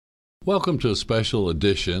Welcome to a special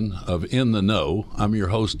edition of In the Know. I'm your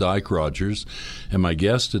host, Dyke Rogers, and my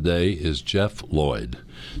guest today is Jeff Lloyd.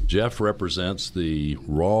 Jeff represents the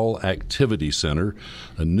Rahll Activity Center,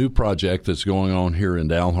 a new project that's going on here in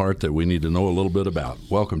Dalhart that we need to know a little bit about.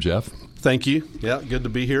 Welcome, Jeff. Thank you. Yeah, good to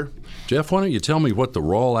be here. Jeff, why don't you tell me what the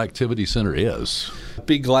Rahll Activity Center is?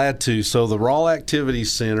 Be glad to. So the Rahll Activity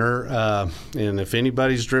Center, and if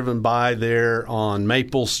anybody's driven by there on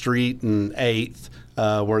Maple Street and 8th,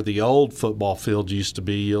 where the old football field used to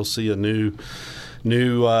be, you'll see a new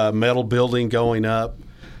metal building going up.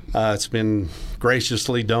 It's been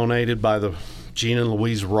graciously donated by the Gene and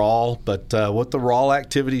Louise Rahll. But what the Rahll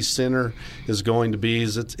Activity Center is going to be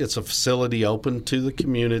is it's a facility open to the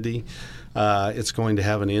community. It's going to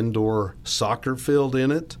have an indoor soccer field in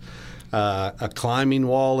it, a climbing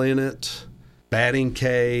wall in it, batting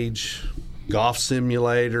cage, golf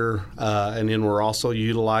simulator, and then we're also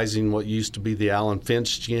utilizing what used to be the Allen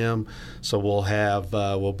Finch gym. So we'll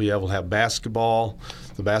be able to have basketball,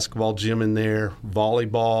 the basketball gym in there,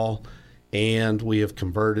 volleyball, and we have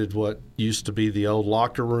converted what used to be the old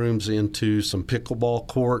locker rooms into some pickleball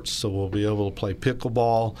courts. So we'll be able to play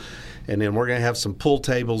pickleball, and then we're going to have some pool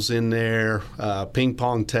tables in there, ping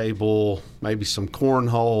pong table, maybe some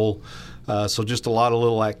cornhole. So just a lot of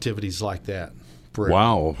little activities like that.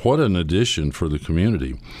 Wow, what an addition for the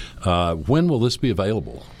community. When will this be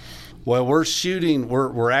available? Well,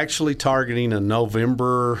 we're actually targeting a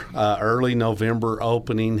early November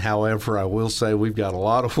opening. However, I will say we've got a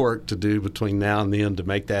lot of work to do between now and then to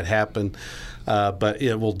make that happen. But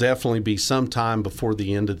it will definitely be sometime before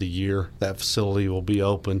the end of the year that facility will be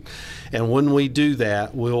open. And when we do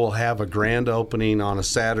that, we will have a grand opening on a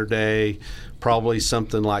Saturday, probably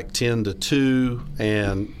something like 10 to 2,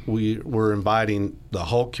 and we're inviting the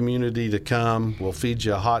whole community to come. We'll feed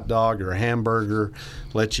you a hot dog or a hamburger,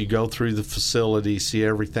 let you go through the facility, see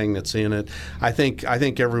everything that's in it. I think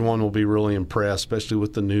everyone will be really impressed, especially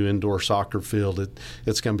with the new indoor soccer field.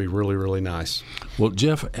 It's going to be really, really nice. Well,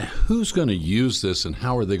 Jeff, who's going to use this and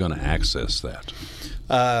how are they going to access that?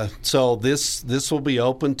 So this will be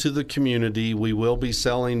open to the community. We will be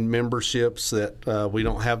selling memberships that we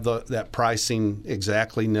don't have that pricing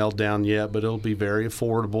exactly nailed down yet, but it'll be very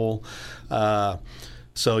affordable.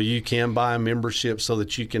 So you can buy a membership so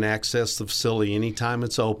that you can access the facility anytime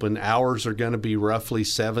it's open. Hours are going to be roughly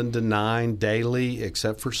 7 to 9 daily,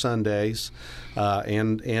 except for Sundays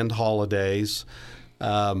and holidays.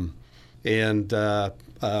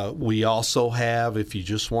 We also have, if you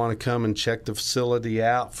just want to come and check the facility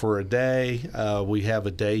out for a day, we have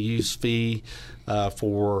a day use fee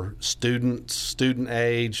for student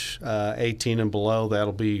age, 18 and below.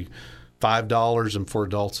 That'll be $5, and for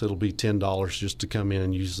adults it'll be $10 just to come in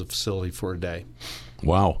and use the facility for a day.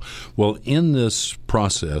 Wow. Well, in this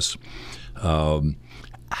process, how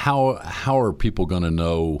are people going to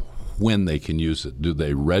know when they can use it? Do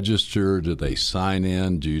they register? Do they sign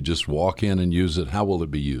in? Do you just walk in and use it? How will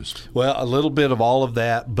it be used? Well, a little bit of all of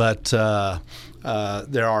that, but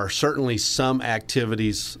there are certainly some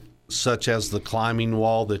activities such as the climbing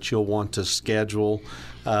wall that you'll want to schedule.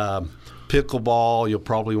 Pickleball, you'll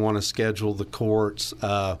probably want to schedule the courts.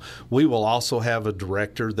 We will also have a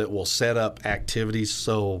director that will set up activities.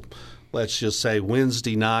 So let's just say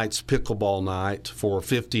Wednesday night's pickleball night for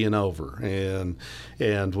 50 and over, and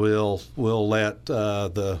we'll let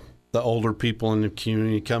the older people in the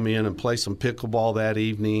community come in and play some pickleball that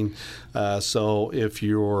evening. So if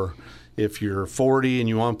you're 40 and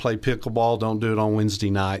you want to play pickleball, don't do it on Wednesday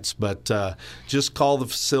nights. But just call the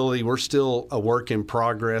facility. We're still a work in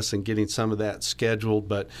progress and getting some of that scheduled.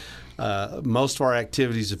 But most of our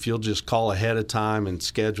activities, if you'll just call ahead of time and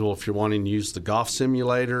schedule, if you're wanting to use the golf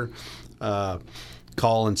simulator,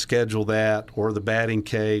 call and schedule that, or the batting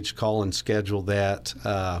cage, call and schedule that.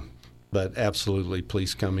 But absolutely,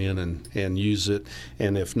 please come in and use it.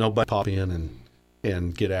 And if nobody, pop in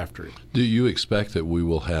and get after it. Do you expect that we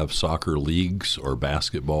will have soccer leagues or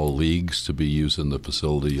basketball leagues to be using the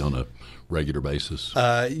facility on a regular basis?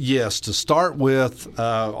 Yes. To start with,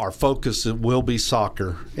 our focus will be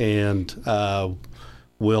soccer, and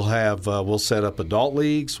we'll set up adult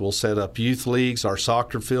leagues. We'll set up youth leagues. Our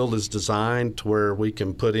soccer field is designed to where we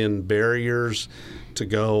can put in barriers to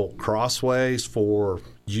go crossways for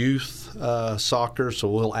youth soccer. So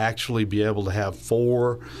we'll actually be able to have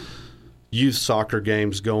 4 youth soccer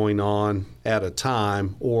games going on at a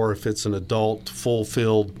time, or if it's an adult full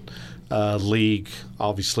field league,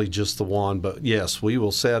 obviously just the one. But yes, we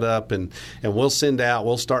will set up and we'll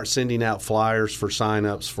start sending out flyers for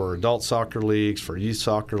signups for adult soccer leagues, for youth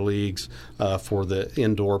soccer leagues, for the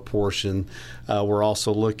indoor portion. We're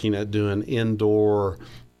also looking at doing indoor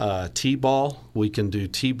T-ball. We can do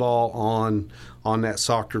T-ball on that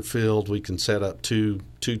soccer field. We can set up two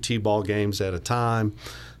T-ball games at a time.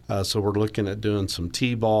 So we're looking at doing some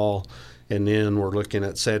T-ball, and then we're looking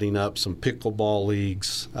at setting up some pickleball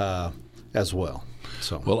leagues as well.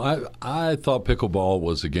 So. Well, I thought pickleball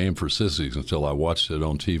was a game for sissies until I watched it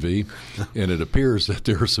on TV, and it appears that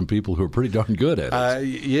there are some people who are pretty darn good at it.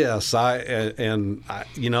 Yes, I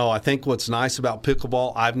think what's nice about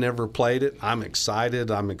pickleball, I've never played it. I'm excited.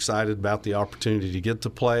 I'm excited about the opportunity to get to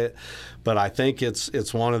play it, but I think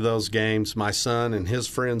it's one of those games. My son and his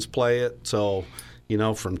friends play it, so.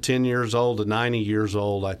 From 10 years old to 90 years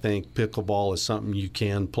old, I think pickleball is something you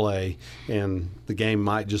can play, and the game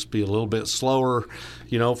might just be a little bit slower,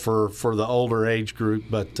 for the older age group,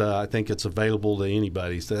 but I think it's available to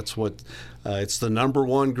anybody. That's what it's the number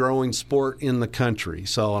one growing sport in the country.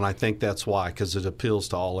 So, and I think that's why, because it appeals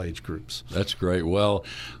to all age groups. That's great. Well,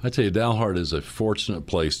 I tell you, Dalhart is a fortunate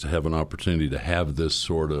place to have an opportunity to have this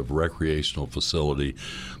sort of recreational facility.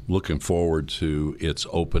 Looking forward to its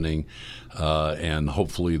opening, and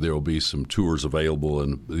hopefully there will be some tours available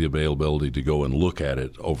and the availability to go and look at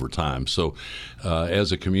it over time. So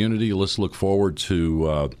as a community, let's look forward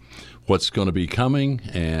to what's going to be coming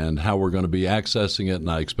and how we're going to be accessing it, and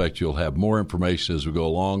I expect you'll have more information as we go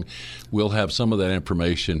along. We'll have some of that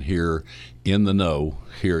information here in the know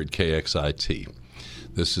here at KXIT.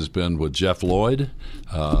 This has been with Jeff Lloyd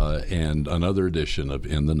and another edition of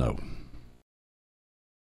In the Know.